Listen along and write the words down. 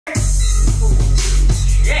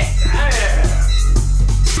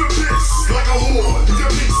like a whore. Your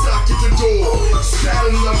big sock at the door.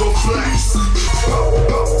 Style level flex.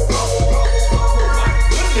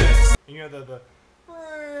 You know the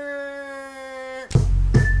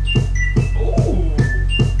Ooh,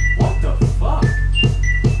 what the fuck?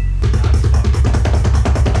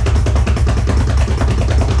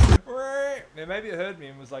 Yeah, maybe it heard me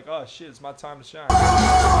and was like, oh shit, it's my time to shine.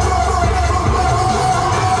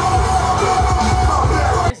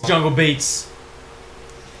 Jungle Beats.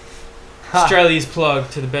 Australia's plug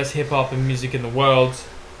to the best hip-hop and music in the world.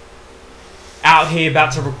 Out here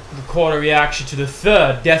about to record a reaction to the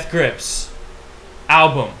third Death Grips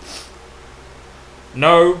album.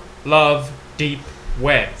 No Love Deep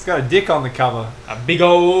Web. It's got a dick on the cover. A big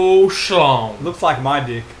old schlong. Looks like my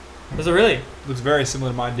dick. Does it really? Looks very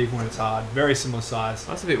similar to my dick when it's hard. Very similar size.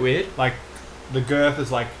 That's a bit weird. Like, the girth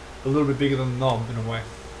is like a little bit bigger than the knob in a way.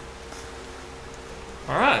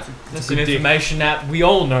 Alright, that's some good dick. information that we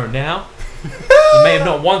all know now. You may have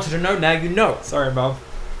not wanted to know, now you know. Sorry, Mum.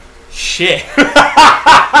 Shit.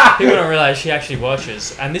 People don't realize she actually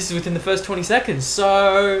watches. And this is within the first 20 seconds,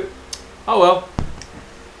 so... Oh well.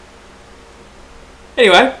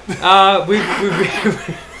 Anyway,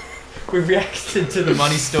 we've reacted to the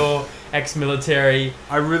Money Store, Ex-Military.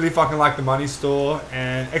 I really fucking like the Money Store,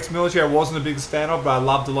 and Ex-Military I wasn't the biggest fan of, but I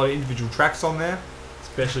loved a lot of individual tracks on there.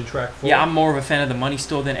 Especially track 4. Yeah, I'm more of a fan of the Money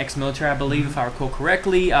Store than Ex-Military, I believe, if I recall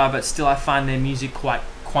correctly. But still, I find their music quite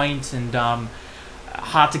quaint and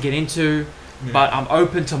hard to get into. Yeah. But I'm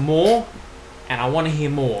open to more, and I want to hear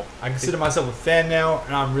more. I consider myself a fan now,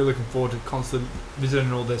 and I'm really looking forward to constantly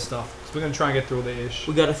visiting all their stuff. So we're going to try and get through all their ish.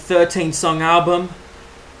 We got a 13-song album,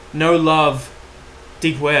 No Love,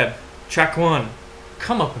 Deep Web, track 1,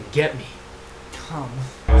 Come Up and Get Me. Come.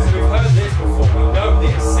 So we've heard this before, we know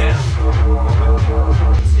this sound.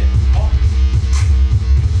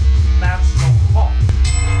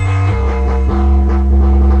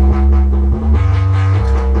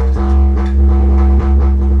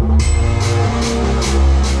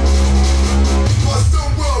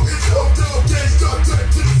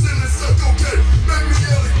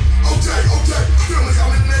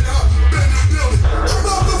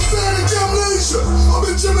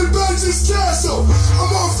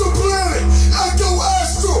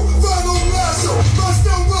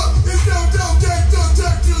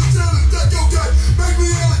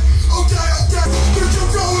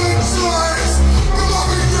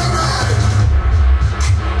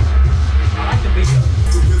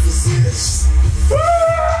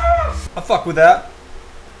 I fuck with that.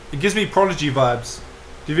 It gives me Prodigy vibes.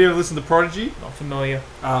 Have you ever listened to Prodigy? Not familiar.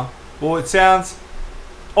 Well, it sounds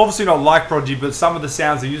obviously not like Prodigy, but some of the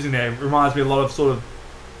sounds they're using there reminds me a lot of sort of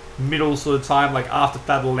middle sort of time, like after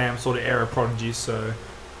Fat Little Lamb sort of era Prodigy. So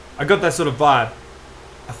I got that sort of vibe.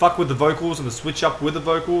 I fuck with the vocals and the switch up with the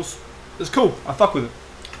vocals. It's cool. I fuck with it.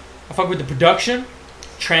 I fuck with the production,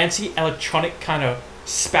 trancey, electronic kind of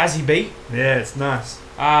spazzy beat. Yeah, it's nice.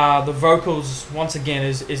 The vocals, once again,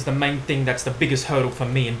 is the main thing that's the biggest hurdle for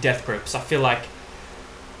me in Death Grips. I feel like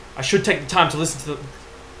I should take the time to listen to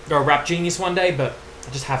Go Rap Genius one day, but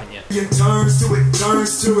I just haven't yet. It turns to it,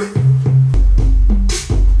 turns to it.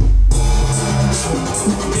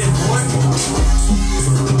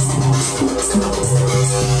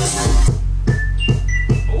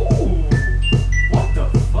 Ooh, what the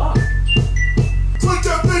fuck? Look,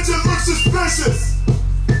 that bitch, it looks suspicious.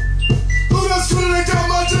 Who that's when they got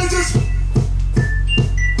my changes?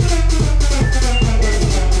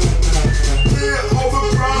 Yeah,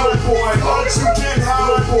 overproud boy. Heart you get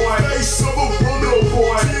high boy. Face of a woman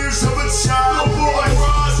boy. Tears of a child boy.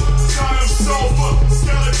 Rise, kind of sulfur,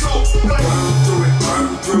 skeletal. Burn through it, burn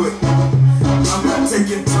through it. I'm not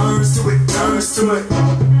taking turns to it, turns to it.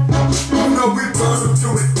 You know we burn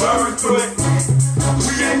through it, burn through it.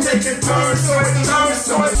 We ain't taking turns to it, turns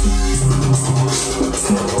to it.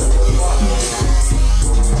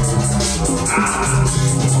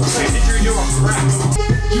 Hey, did you do a crack?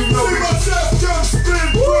 You know we myself come spin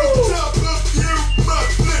through top of you, my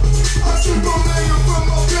flip. I keep on laying from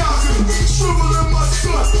my thousand, shriveling my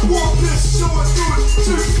slut. Walk this short through it,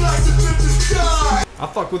 two slices of the sky. I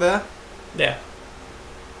fuck with that. Yeah.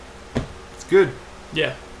 It's good.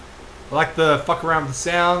 Yeah. I like the fuck around with the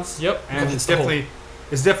sounds. Yep. And it's definitely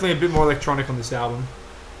a bit more electronic on this album.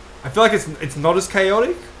 I feel like it's not as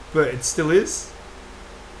chaotic, but it still is.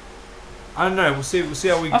 I don't know. We'll see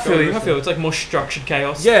how we go. I feel it's like more structured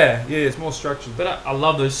chaos. Yeah, it's more structured. But I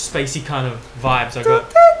love those spacey kind of vibes I got.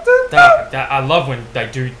 That I love when they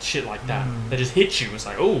do shit like that. They just hit you. It's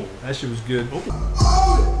like, ooh. That shit was good.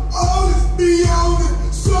 All is beyond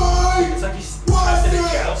the side. It's like he's trapped in a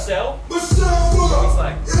jail cell. It's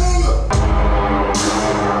like...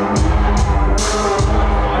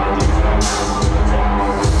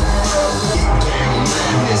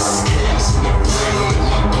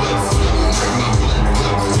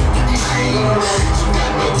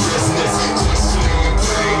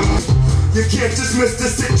 Dismiss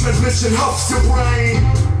the sick transmission, huffs your brain.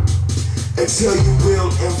 Until you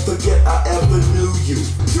will and forget I ever knew you.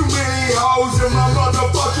 Too many hoes in my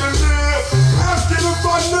motherfucking live. Asking if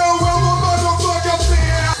I know where my motherfucker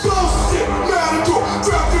been. Bullshit, matador,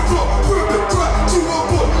 grab the floor, rip it, crack, you a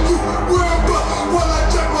book, you wear a butt while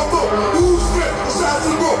I check my book. Who's fit,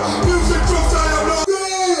 assassin bro, music drums, I am no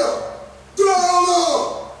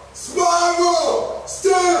dollar, spiral,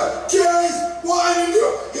 staircase, winding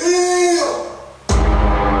your heel.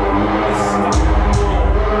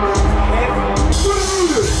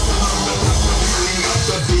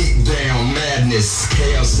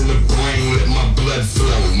 Chaos in the brain, let my blood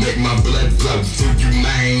flow, make my blood flow through you,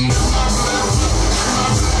 man.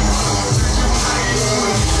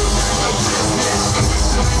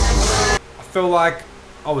 I feel like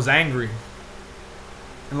I was angry.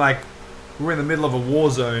 And like, we were in the middle of a war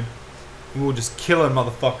zone. And we were just killing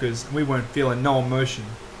motherfuckers. And we weren't feeling no emotion.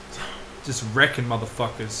 Just wrecking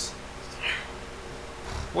motherfuckers.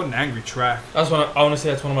 What an angry track. That's one. I want to say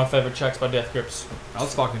that's one of my favorite tracks by Death Grips. That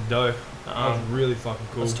was fucking dope. That was really fucking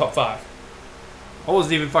cool. That's top 5. I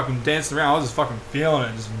wasn't even fucking dancing around. I was just fucking feeling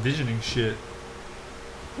it, just envisioning shit.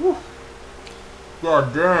 Woo.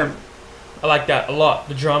 God damn. I like that a lot.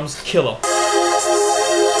 The drums, killer.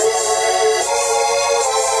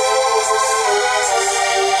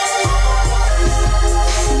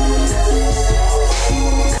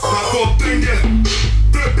 Flipping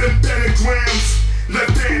pentagrams,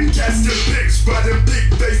 left hand casting pics, riding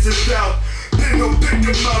big faces out. No pick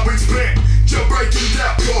up my respect, you're breaking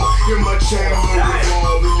that core in my chamber,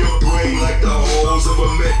 revolve in your brain like the holes of a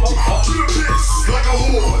metal. Trip this like a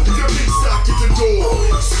whore, your big sock at the door,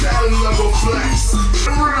 saddle level flex.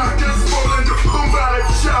 Rockets rolling the boom by the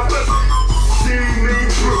choppers. See me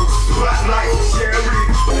through, spotlight cherry.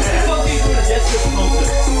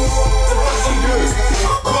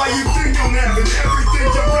 Why you think I'm having everything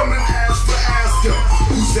your woman asks for asking?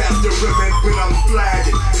 Who's after women when I'm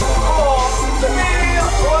flagging?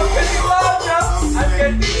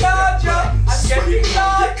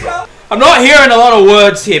 I'm not hearing a lot of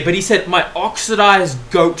words here, but he said my oxidized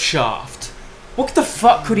goat shaft. What the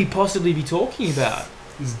fuck could he possibly be talking about?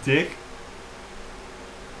 His dick?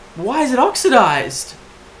 Why is it oxidized?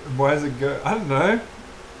 Why does it go? I don't know.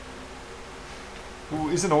 Well,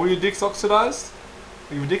 isn't all your dicks oxidized?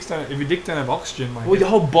 Like if your dick don't have oxygen, like well, your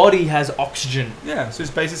whole body has oxygen. yeah, so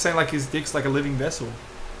it's basically saying like his dick's like a living vessel,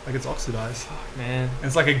 like it's oxidized. Fuck, man. And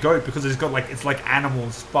it's like a goat because it's got like it's like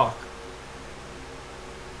animals. Fuck.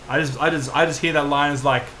 I just hear that line as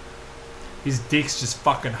like his dick's just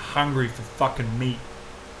fucking hungry for fucking meat.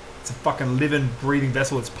 It's a fucking living, breathing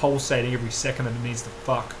vessel that's pulsating every second that it needs to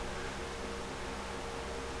fuck.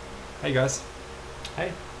 Hey guys.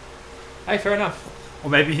 Hey. Hey, fair enough. Or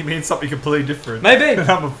maybe he means something completely different. Maybe. And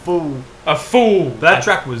I'm a fool. A fool. But that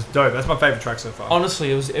track was dope. That's my favorite track so far.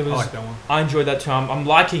 Honestly, it was. I like that one. I enjoyed that too. I'm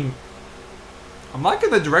liking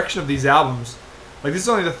the direction of these albums. Like this is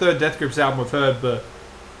only the third Death Grips album we've heard, but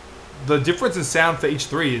the difference in sound for each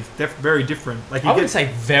three is very different. Like I wouldn't say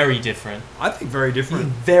very different. I think very different.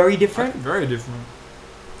 Very different? Very different.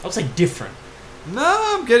 I would say different.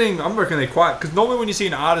 No, I'm reckon they're quite... Because normally when you see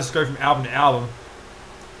an artist go from album to album,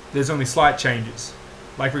 there's only slight changes.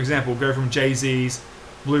 Like, for example, go from Jay-Z's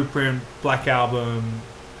Blueprint, Black Album,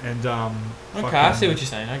 and... okay, I see what you're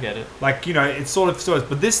saying. I get it. Like, you know, it's sort of...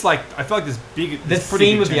 But this, like, I feel like this big... The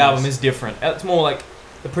theme of the album is different. It's more like...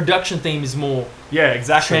 The production theme is more... Yeah,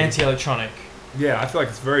 exactly. Trance-electronic. Yeah, I feel like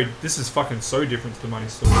it's very... This is fucking so different to the Money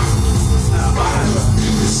Store.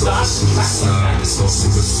 It's all suicide, it's all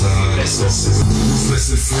suicide, it's all suicide. Ruthless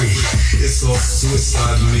and free, it's all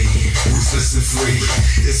suicide me. Ruthless and free,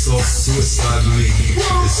 it's all suicide me.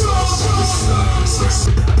 It's all suicide, it's all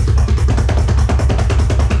suicide.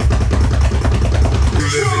 You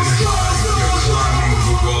living high, you're climbing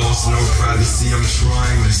the walls, no privacy, I'm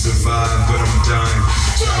trying to survive, but I'm dying.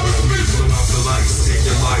 Try with me, blow out the lights, take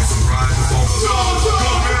your life and ride the ball.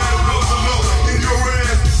 In your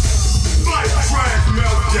ass.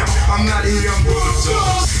 I'm not here, I'm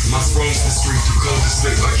bulldog. My throne's the street, too cold to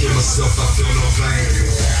sleep. I kill myself, I feel no pain.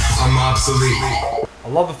 I'm obsolete. I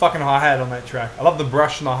love the fucking hi-hat on that track. I love the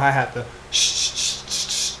brush on the hi-hat. The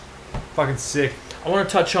shh. Fucking sick. I want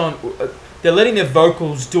to touch on... they're letting their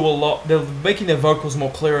vocals do a lot. They're making their vocals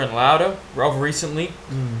more clear and louder rather recently.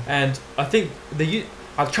 And I think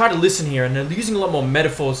I've tried to listen here and they're using a lot more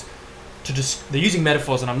metaphors. They're using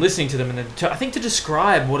metaphors and I'm listening to them and I think to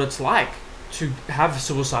describe what it's like to have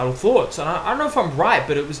suicidal thoughts. And I don't know if I'm right,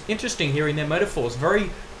 but it was interesting hearing their metaphors. Very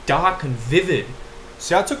dark and vivid.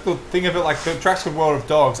 See, I took the thing of it like the track's called World of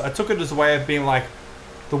Dogs. I took it as a way of being like,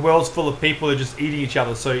 the world's full of people that are just eating each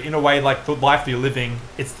other. So in a way, like the life you're living,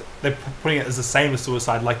 they're putting it as the same as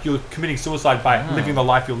suicide. Like you're committing suicide by living the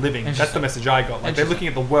life you're living. That's the message I got. Like they're looking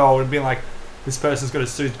at the world and being like, this person's got a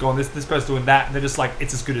suit gone, this person's doing that, and they're just like,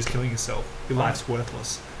 it's as good as killing yourself. Your life's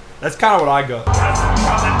worthless. That's kind of what I got.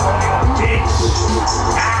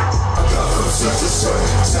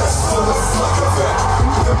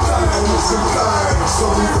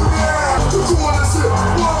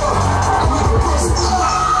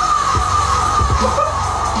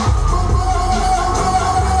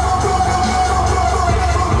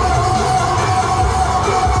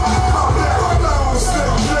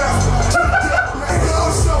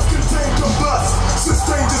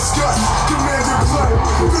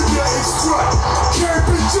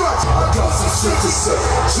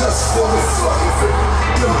 Just for the fuck of it.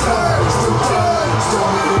 Them times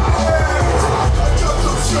don't mean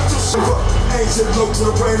ancient look to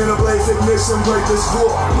the brain and a blaze ignition, break this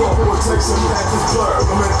war. War takes some patches blur.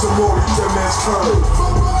 Memento mori, dead man's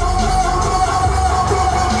curve.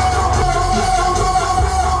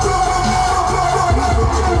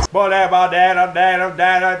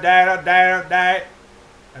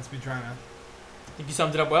 That's me trying to. I think you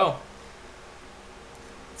summed it up well.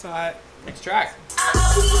 It's alright. Next track. I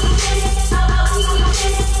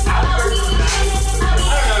don't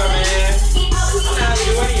know, man. I don't know how to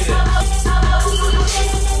do any of this.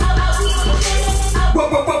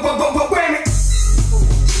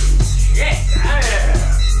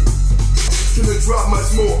 Can it drop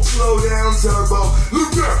much more? Slow down, turbo.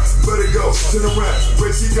 Looper, better go. Turn around,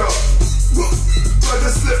 where she go? Try to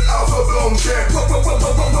slip out her bone jam.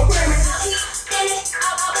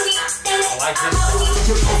 I like this.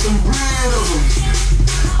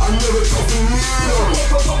 I never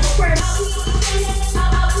talking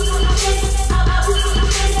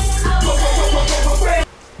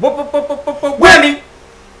Whammy!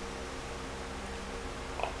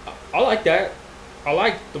 I like that. I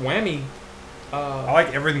like the whammy. I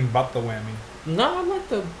like everything but the whammy. No, I like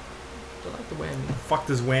the whammy. The fuck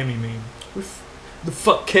does whammy mean? The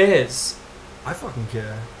fuck cares? I fucking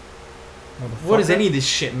care. What does any of this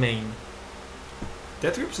shit mean?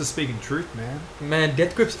 Death Grips is speaking truth, man. Man,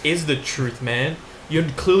 Death Grips is the truth, man. You're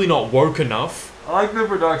clearly not woke enough. I like the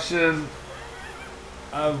production.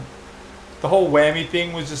 The whole whammy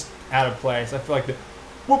thing was just out of place. I feel like the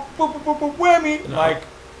whammy, No. like,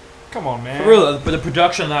 come on, man. For real, but the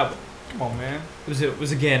production of that Come on, man. it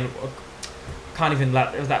was again, can't even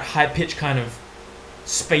it was that high pitched kind of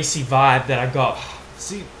spacey vibe that I got.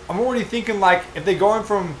 See, I'm already thinking like if they're going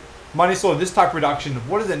from Money Saw this type of production,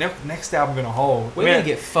 what is the next album gonna hold? We're gonna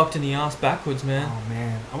get fucked in the ass backwards, man. Oh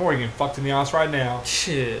man, I'm already getting fucked in the ass right now.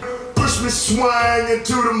 Shit. push me swang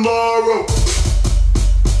into tomorrow.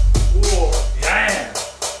 Whoa, yeah.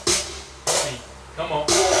 Come on.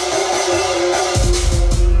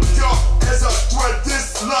 Yo, as I thread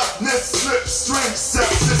this lockness, slipstream,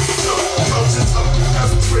 sepsis, cultures up,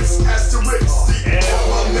 asterisk, asterisk, see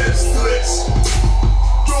my lips glitch.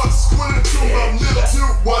 Thoughts squinting through my middle to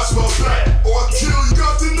watch my back, or I kill you.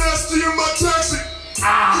 Got the nasty in my taxi.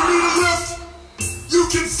 You need a lift? You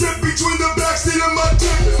can sit between the backseat of my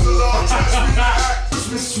dick. It's the law, catch me to act. Push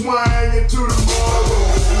me swang into tomorrow.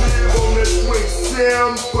 Live on this swing,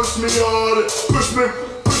 Sam. Push me harder.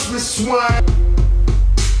 Push me swang.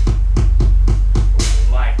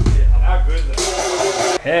 Like it. How good is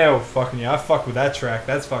that? Hell fucking yeah, I fuck with that track.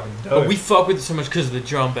 That's fucking dope. But we fuck with it so much because of the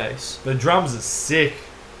drum bass. The drums are sick.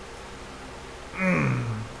 And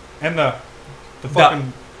the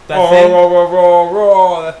fucking That thing.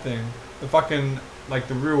 that thing. The fucking like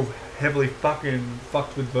the real heavily fucking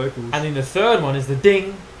fucked with vocals. And then the third one is the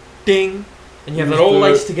ding, ding, and you have Who's it all the-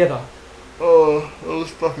 laced together. Oh, that was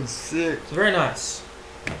fucking sick. It's very nice.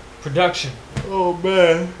 Production, Oh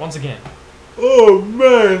man. once again. Oh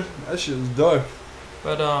man. That shit was dope.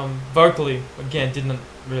 But vocally, again, didn't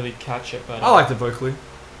really catch it. But I liked it vocally.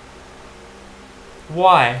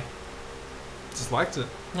 why? Just liked it.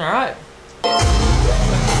 All right.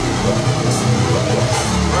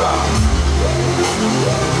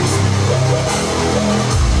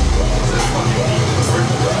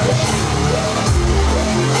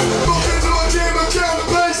 Look into my game and count the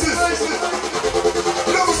bases.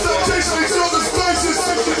 Never stop chasing each other's faces.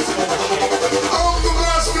 I'm the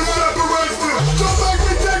mask that separates them. Don't make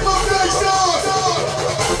me take my face off.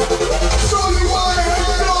 Show you why I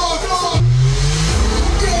hate dogs.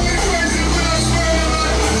 Got me crazy when I swear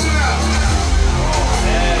like a child.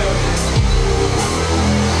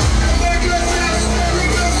 And like I said, every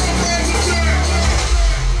best of friends are jail.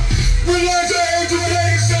 Relax, I ain't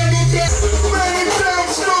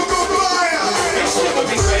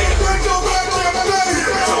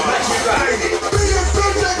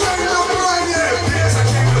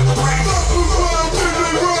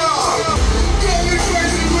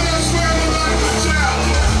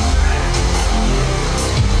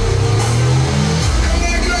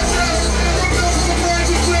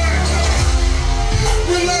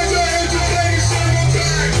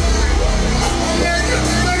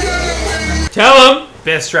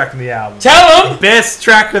Best track in the album. Tell him! Best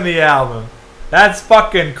track on the album. That's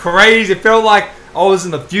fucking crazy. It felt like I was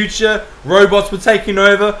in the future. Robots were taking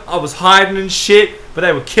over. I was hiding and shit, but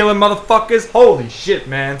they were killing motherfuckers. Holy shit,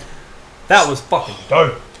 man. That was fucking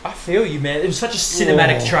dope. I feel you, man. It was such a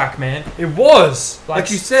cinematic track, man. It was. Like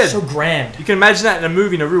you said. So grand. You can imagine that in a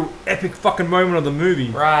movie, in a real epic fucking moment of the movie.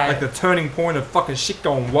 Right. Like the turning point of fucking shit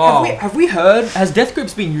going wild. Have we heard, has Death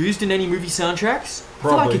Grips been used in any movie soundtracks? I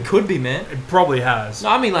feel like it could be, man. It probably has. No,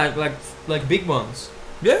 I mean like big ones.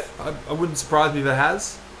 Yeah, I wouldn't surprise me if it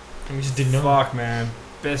has. And we just didn't know. Fuck, man.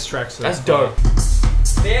 Best track so That's far. dope.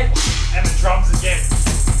 There. And the drums again.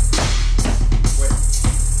 Wait.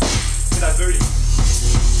 Did I booty?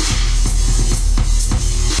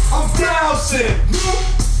 I'm bouncing.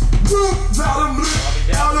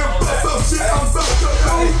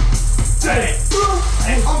 Hey.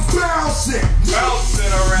 I'm bouncing.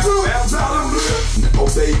 Bouncing around.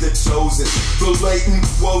 Obey the chosen, the latent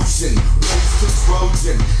quotient, race the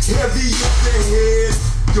Trojan, heavy up their head,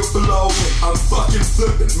 you're blowing, I'm fucking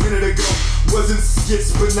flipping, minute ago, wasn't skits,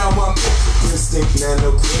 but now I'm instinct,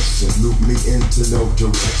 nano question, loop me into no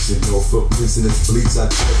direction, no footprints in this bleach, I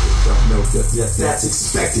check it, don't know that yet, that's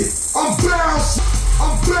expected, I'm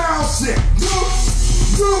bouncing,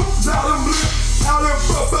 loop, loud and lit, out and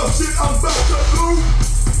about shit, I'm about to loop,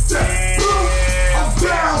 I'm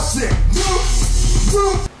bouncing,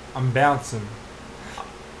 I'm bouncing.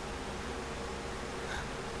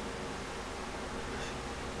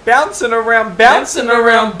 Bouncing around, bouncing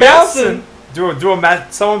around, bouncing.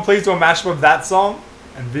 Someone please do a mashup of that song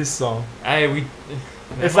and this song. Hey,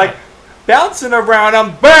 It's like bouncing around,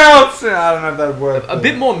 I'm bouncing. I don't know if that would work. a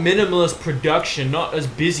bit more minimalist production, not as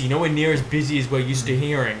busy, nowhere near as busy as we're used to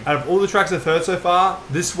hearing. Out of all the tracks I've heard so far,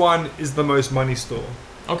 this one is the most money stall.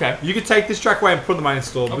 Okay. You could take this track away and put it in the money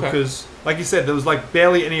stall because, like you said, there was like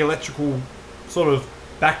barely any electrical sort of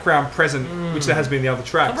background present, which there has been in the other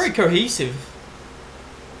tracks. Not very cohesive.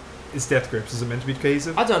 It's Death Grips. Is it meant to be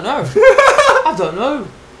cohesive? I don't know. I don't know.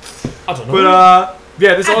 But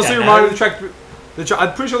yeah, this I honestly don't reminded me know. of the track.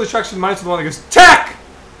 I'm pretty sure the track's from the money stall, the one that goes tack,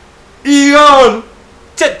 Eon,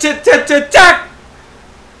 tack,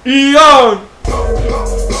 Eon.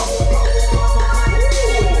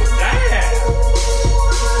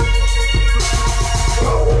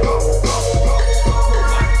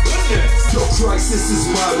 Crisis is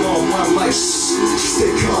my law, my life.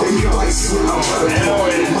 Stay calm, be ice when I'm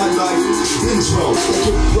my life, intro.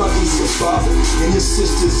 Your brother's your father, and your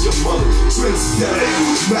sister's your mother.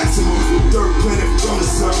 Trendsetter, maximum, third planet from the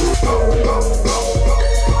sun.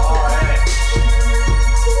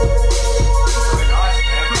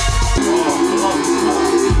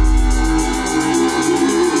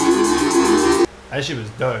 That shit was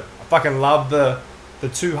dope. I fucking love the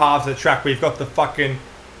two halves of the track where you've got the fucking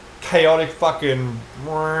chaotic fucking,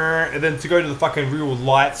 and then to go to the fucking real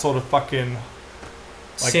light sort of fucking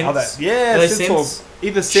like Synths? other, yeah, Are they synths synths? or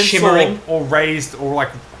either synths Shimmering? or raised or like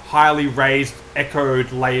highly raised,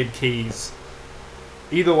 echoed, layered keys.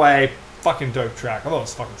 Either way, fucking dope track. I thought it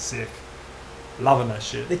was fucking sick. Loving that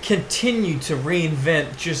shit. They continue to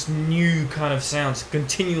reinvent just new kind of sounds,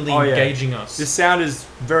 continually Oh, yeah. engaging us. This sound is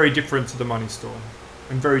very different to the Money Store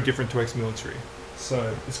and very different to ex-military.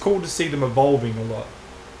 So it's cool to see them evolving a lot.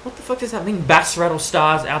 What the fuck does that mean? Bass rattle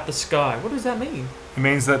stars out the sky. What does that mean? It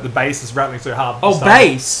means that the bass is rattling so hard. Oh,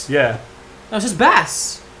 bass. Yeah. No, it's just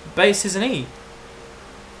bass. Bass is an E.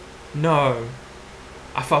 No.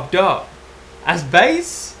 I fucked up. As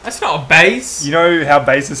bass? That's not a bass. You know how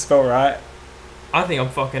bass is spelled, right? I think I'm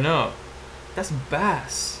fucking up. That's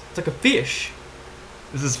bass. It's like a fish.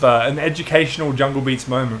 This is for an educational Jungle Beats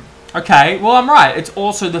moment. Okay, well I'm right. It's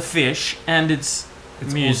also the fish and it's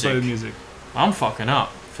music. Also music. I'm fucking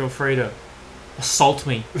up. Feel free to assault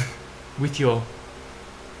me with your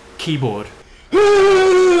keyboard.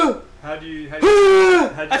 How do you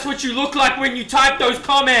That's what you look like when you type those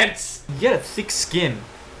comments. You get a thick skin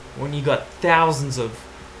when you got thousands of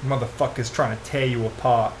motherfuckers trying to tear you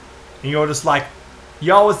apart. And you're just like,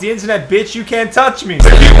 yo, it's the internet, bitch, you can't touch me. What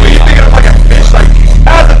are you thinking of like a fish? Like,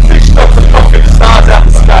 how's a fish not the fucking stars out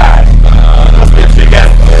the sky? Must be a big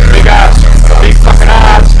ass, big fucking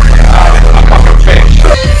ass, a fucking fish.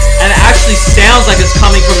 and it actually sounds like it's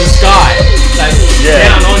coming from the sky. Like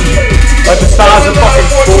down on you. Like the stars are fucking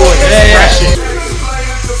falling, it's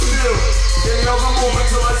crashing.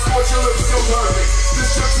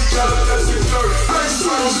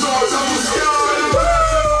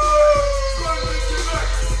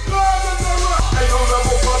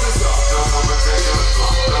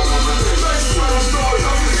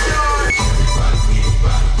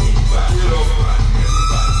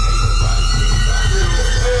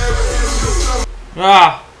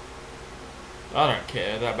 Ah, I don't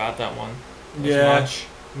care about that one. As much.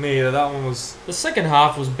 Me either. That one was. The second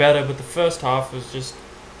half was better, but the first half was just.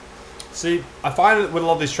 See, I find that with a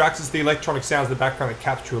lot of these tracks, it's the electronic sounds in the background that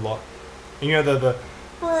capture a lot. And you know the.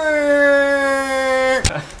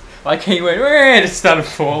 Like he went, and it started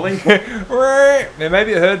falling. Yeah,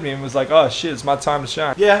 maybe it heard me and was like, oh shit, it's my time to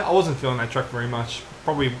shine. Yeah, I wasn't feeling that track very much.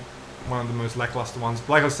 Probably one of the most lackluster ones. But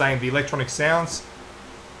like I was saying, the electronic sounds,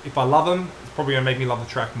 if I love them, it's probably going to make me love the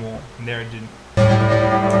track more. And there it didn't.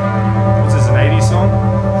 What's this, an 80s song?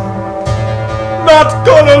 Not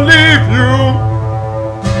gonna leave you.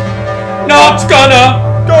 Not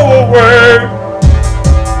gonna Go away.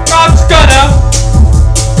 Not gonna.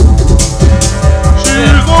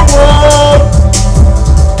 She's the one.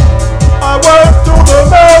 I went to the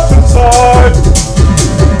mountainside.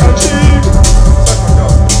 And she...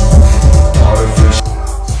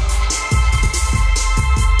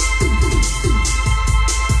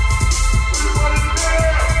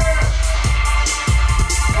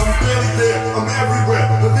 I'm barely there, I'm everywhere.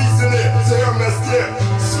 The beats in there, the hair messed there.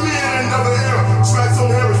 Smeared another era, tracks on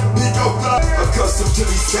Harris, Nico Blood. Accustomed to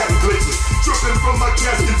these satin glitches, dripping from my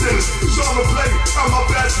casket dinners. Sean the play, I'm my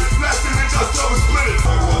basket, blasting and just double split it.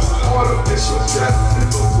 Artificial death in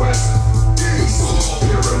the west, east,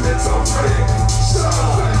 pyramids on red.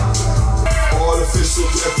 Artificial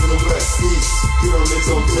death in the west, east, pyramids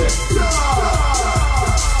on deck.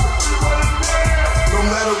 No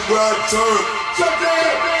matter where I turn, shut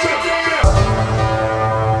down, shut down.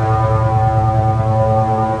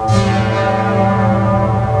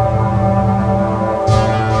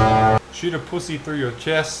 Shoot a pussy through your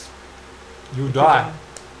chest, you'll die.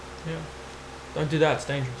 Yeah. Don't do that. It's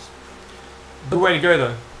dangerous. Good way to go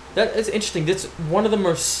though. That is interesting. That's one of the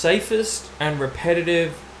most safest and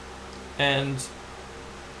repetitive and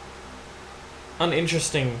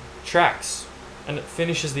uninteresting tracks, and it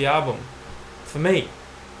finishes the album for me.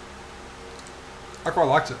 I quite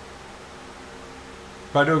liked it.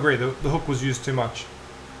 But I do agree, the hook was used too much.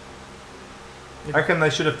 I reckon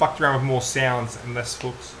they should have fucked around with more sounds and less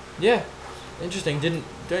hooks. Yeah, interesting.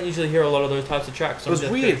 Don't usually hear a lot of those types of tracks. It was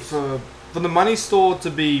weird for the Money Store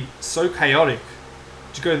to be so chaotic.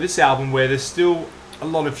 To go to this album where there's still a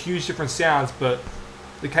lot of huge different sounds, but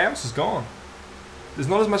the chaos is gone. There's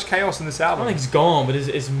not as much chaos in this I album. don't think it's gone, but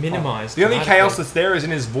it's minimized. The only chaos that's there is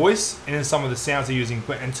in his voice and in some of the sounds they're using.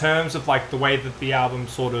 But in terms of like the way that the album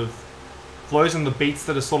sort of flows and the beats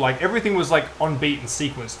that are sort of like everything was like on beat and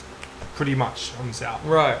sequenced, pretty much on this album.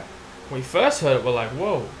 Right. When we first heard it, we're like,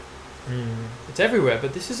 whoa, it's everywhere.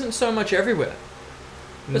 But this isn't so much everywhere.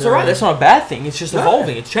 It's alright. That's not a bad thing. It's just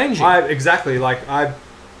evolving. It's changing. Exactly. Like I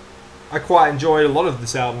quite enjoyed a lot of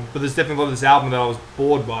this album, but there's definitely a lot of this album that I was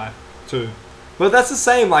bored by too. But that's the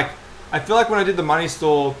same. Like I feel like when I did the Money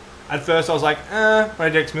Store, at first I was like, When I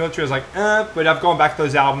did Ex-Military, I was like, But I've gone back to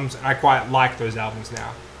those albums, and I quite like those albums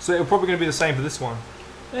now. So it's probably going to be the same for this one.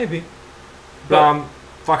 Maybe. But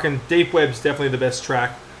fucking Deep Web's definitely the best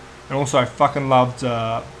track. And also I fucking loved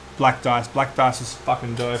Black Dice. Black Dice is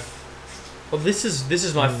fucking dope. Well, this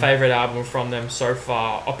is my favorite album from them so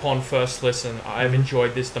far. Upon first listen, I've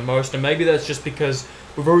enjoyed this the most, and maybe that's just because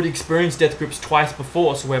we've already experienced Death Grips twice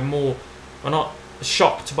before, so we're not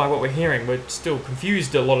shocked by what we're hearing. We're still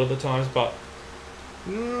confused a lot of the times, but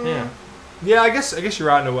yeah. Yeah, I guess you're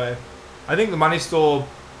right in a way. I think the Money Store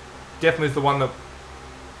definitely is the one that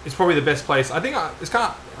is probably the best place. I think it's kind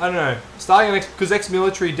of, I don't know, starting because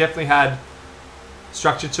Ex-Military definitely had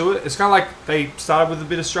structure to it. It's kind of like they started with a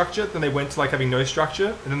bit of structure, then they went to like having no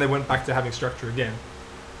structure, and then they went back to having structure again.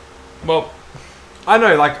 Well, I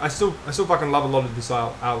know, like I still fucking love a lot of this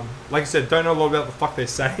album. Like I said, don't know a lot about the fuck they're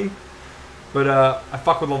saying, but I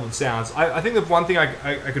fuck with a lot of the sounds. I think the one thing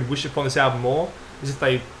I could wish upon this album more is if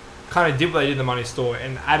they kind of did what they did in the Money Store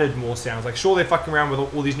and added more sounds. Like sure they're fucking around with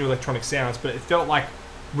all these new electronic sounds, but it felt like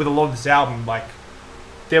with a lot of this album, like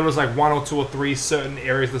there was like 1 or 2 or 3 certain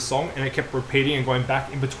areas of the song, and it kept repeating and going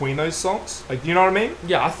back in between those songs. Like, you know what I mean?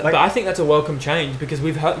 Yeah, but I think that's a welcome change because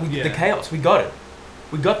we've heard the chaos. We got it.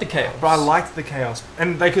 We got the chaos. But I liked the chaos,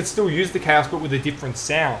 and they could still use the chaos, but with a different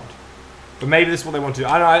sound. But maybe this is what they want to do.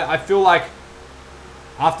 I don't know. I feel like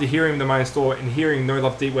after hearing the Money Store and hearing No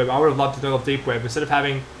Love Deep Web, I would have loved to No Love Deep Web instead of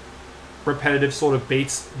having repetitive sort of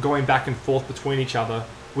beats going back and forth between each other,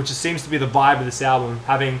 which seems to be the vibe of this album,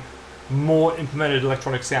 having more implemented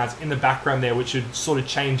electronic sounds in the background there, which should sort of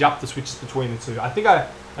change up the switches between the two. I think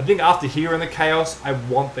after hearing the chaos, I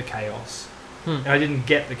want the chaos, and I didn't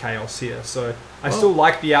get the chaos here. So I still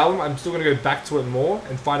like the album. I'm still going to go back to it more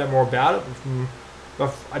and find out more about it.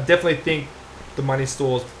 But I definitely think the Money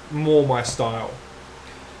Store's more my style.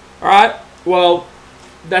 All right. Well,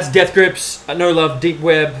 that's Death Grips, No Love, Deep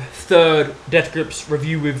Web, third Death Grips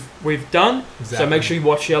review we've done. Exactly. So make sure you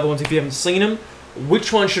watch the other ones if you haven't seen them.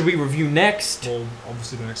 Which one should we review next? Well,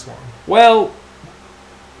 obviously the next one. Well,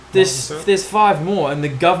 What's there's 5 more, and the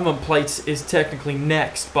government plates is technically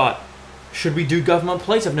next. But should we do government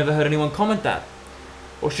plates? I've never heard anyone comment that.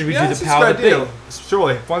 Or should we do the power that be?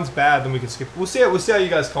 Surely, if one's bad, then we can skip. We'll see how you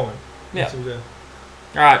guys comment. Yeah. So we'll go.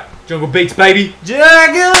 All right, Jungle Beats, baby.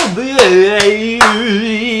 Jungle Beats.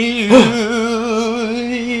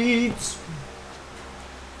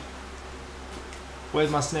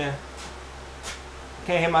 Where's my snare?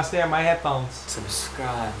 Can't hear my snare in my headphones.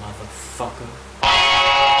 Subscribe, motherfucker.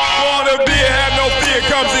 Wanna be, have no fear,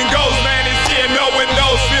 comes and goes, man, it's here, no one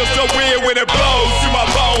knows, feels so weird when it blows through my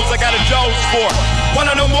bones, I got a dose for it,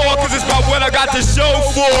 wanna know more, cause it's about what I got to show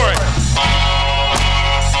for it.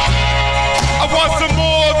 I want some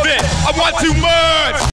more of it, I want too much.